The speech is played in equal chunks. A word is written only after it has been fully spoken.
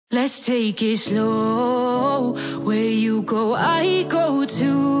Let's take it slow. Where you go, I go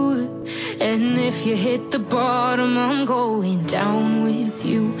too. And if you hit the bottom, I'm going down with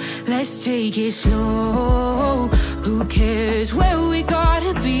you. Let's take it slow. Who cares where we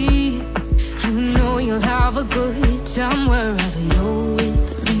gotta be? You know you'll have a good time wherever you're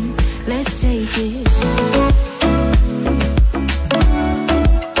with me. Let's take it slow.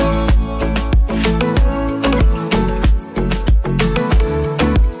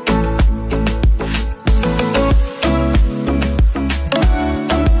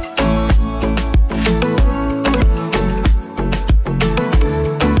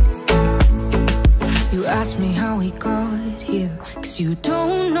 Ask me how we got here, 'cause you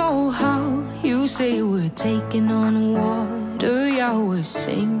don't know how. You say we're taking on water, yeah, we're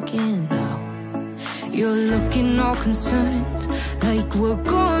sinking now. You're looking all concerned, like we're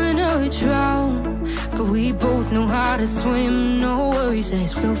gonna drown. But we both know how to swim, no worries,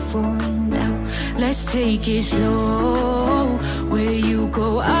 let's flow for now. Let's take it slow. Where you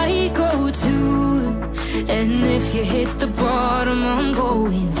go, I go too. And if you hit the bottom, I'm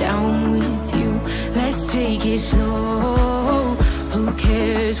going down with you. Let's take it slow. Who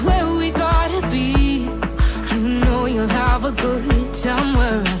cares where we gotta be? You know you'll have a good time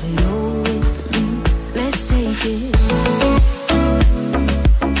wherever you're with me. Let's take it slow.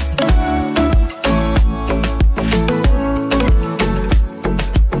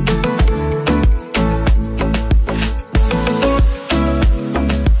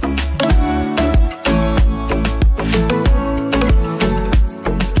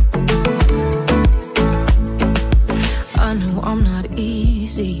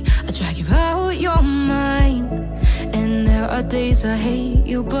 I drag you out your mind, and there are days I hate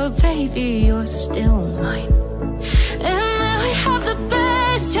you, but baby, you're still mine. And then we have the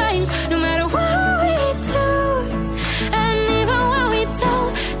best times, no matter what we do. And even when we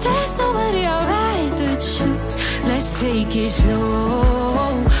don't, there's nobody I'd rather choose. Let's take it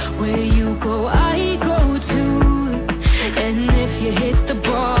slow. Where you go, I go too. And if you hit the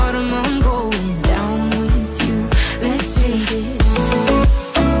bottom, I'm going down with you. Let's take it.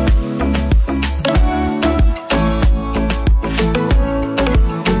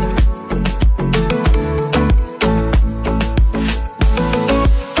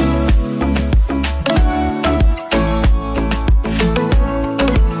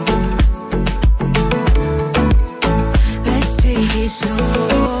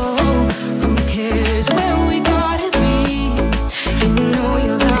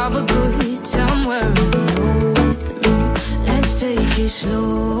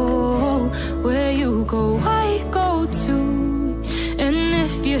 Slow, where you go, I go too. And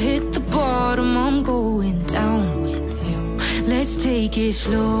if you hit the bottom, I'm going down with you. Let's take it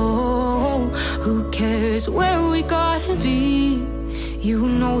slow. Who cares where we gotta be? You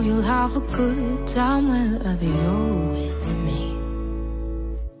know you'll have a good time wherever you're.